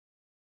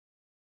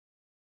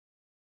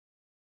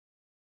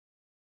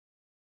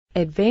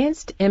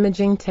Advanced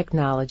imaging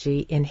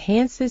technology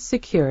enhances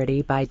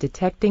security by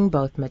detecting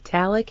both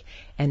metallic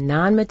and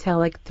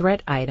non-metallic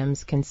threat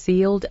items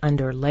concealed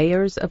under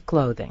layers of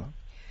clothing.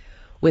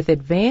 With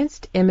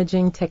advanced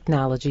imaging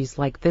technologies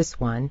like this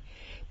one,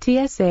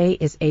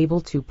 TSA is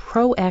able to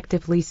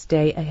proactively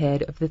stay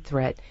ahead of the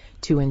threat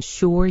to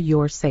ensure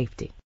your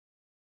safety.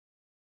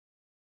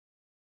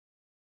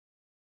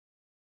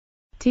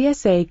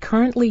 TSA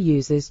currently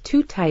uses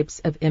two types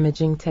of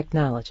imaging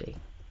technology.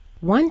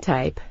 One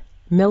type,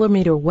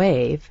 millimeter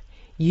wave,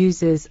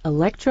 uses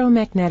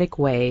electromagnetic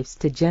waves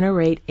to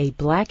generate a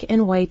black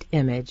and white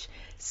image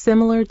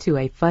similar to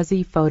a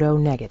fuzzy photo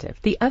negative.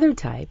 The other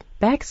type,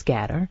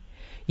 backscatter,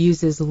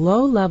 uses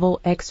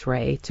low-level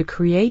X-ray to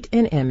create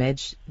an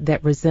image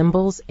that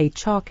resembles a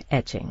chalk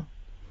etching.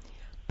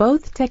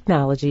 Both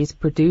technologies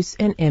produce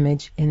an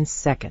image in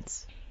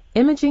seconds.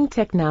 Imaging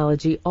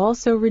technology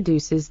also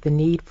reduces the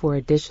need for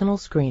additional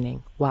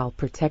screening while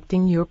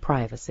protecting your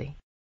privacy.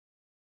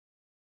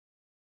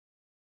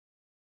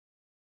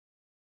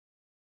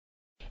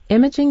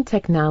 Imaging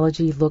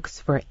technology looks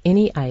for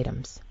any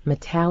items,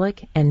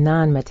 metallic and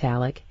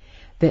non-metallic,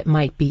 that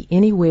might be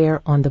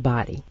anywhere on the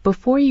body.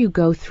 Before you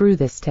go through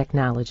this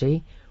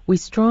technology, we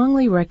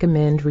strongly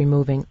recommend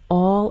removing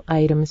all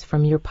items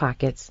from your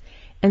pockets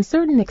and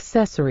certain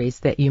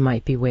accessories that you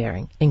might be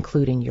wearing,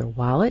 including your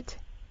wallet,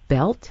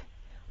 belt,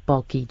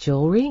 bulky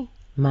jewelry,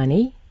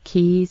 money,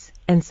 keys,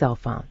 and cell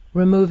phone.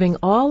 Removing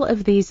all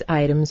of these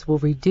items will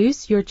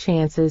reduce your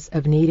chances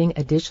of needing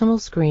additional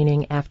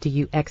screening after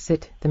you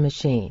exit the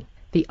machine.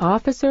 The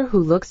officer who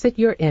looks at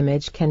your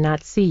image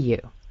cannot see you,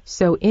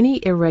 so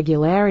any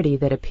irregularity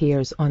that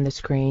appears on the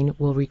screen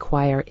will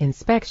require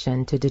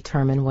inspection to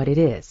determine what it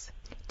is.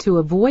 To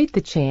avoid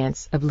the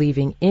chance of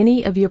leaving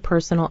any of your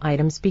personal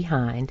items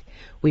behind,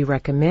 we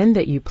recommend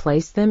that you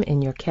place them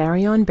in your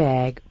carry-on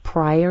bag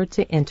prior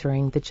to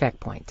entering the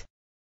checkpoint.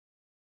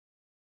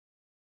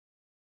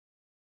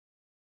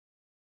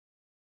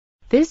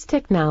 This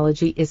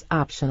technology is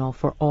optional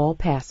for all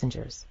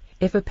passengers.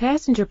 If a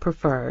passenger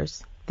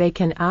prefers, they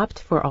can opt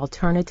for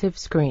alternative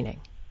screening.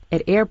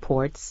 At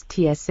airports,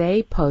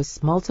 TSA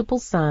posts multiple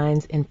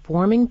signs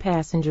informing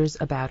passengers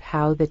about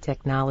how the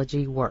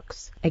technology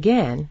works.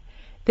 Again,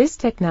 this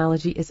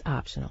technology is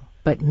optional,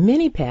 but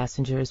many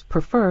passengers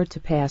prefer to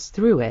pass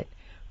through it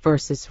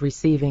versus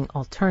receiving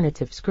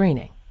alternative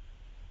screening.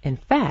 In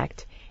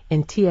fact,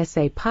 in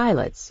TSA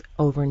pilots,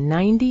 over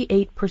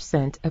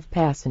 98% of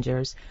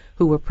passengers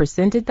who were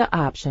presented the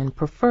option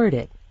preferred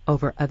it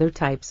over other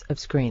types of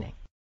screening.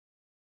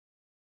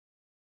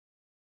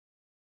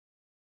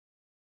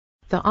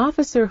 The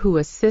officer who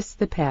assists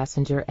the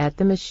passenger at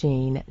the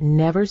machine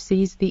never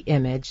sees the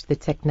image the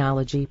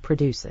technology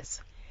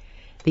produces.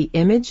 The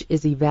image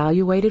is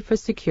evaluated for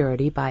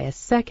security by a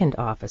second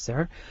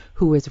officer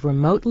who is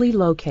remotely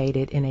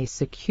located in a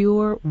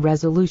secure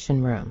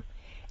resolution room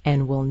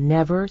and will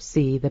never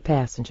see the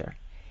passenger.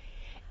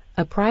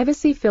 A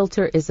privacy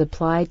filter is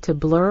applied to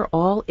blur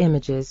all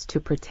images to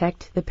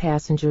protect the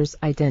passenger's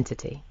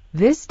identity.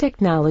 This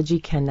technology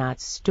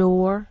cannot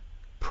store,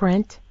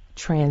 print,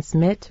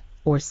 transmit,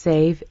 or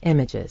save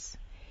images.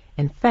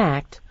 In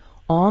fact,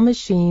 all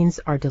machines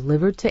are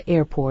delivered to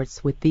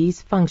airports with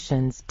these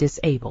functions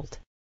disabled.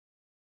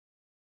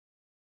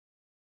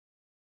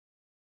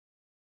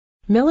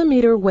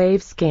 Millimeter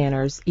wave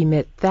scanners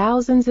emit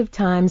thousands of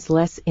times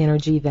less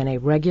energy than a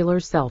regular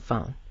cell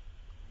phone.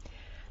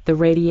 The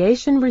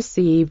radiation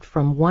received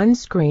from one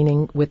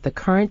screening with the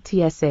current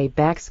TSA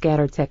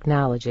backscatter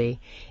technology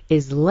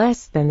is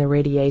less than the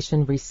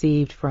radiation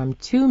received from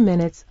 2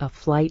 minutes of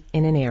flight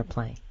in an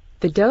airplane.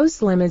 The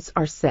dose limits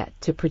are set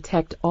to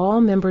protect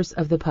all members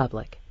of the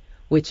public,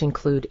 which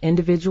include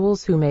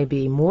individuals who may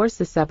be more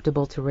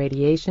susceptible to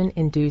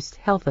radiation-induced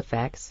health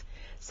effects,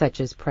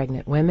 such as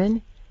pregnant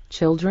women,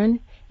 children,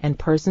 and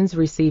persons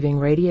receiving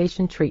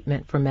radiation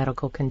treatment for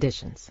medical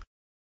conditions.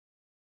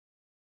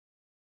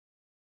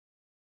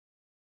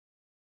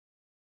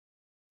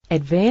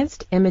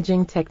 Advanced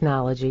imaging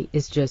technology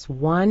is just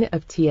one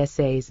of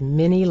TSA's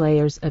many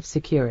layers of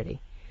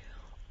security,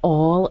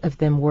 all of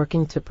them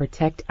working to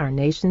protect our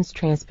nation's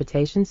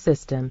transportation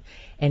system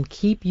and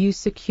keep you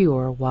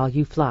secure while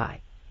you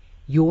fly.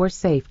 Your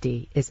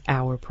safety is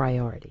our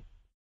priority.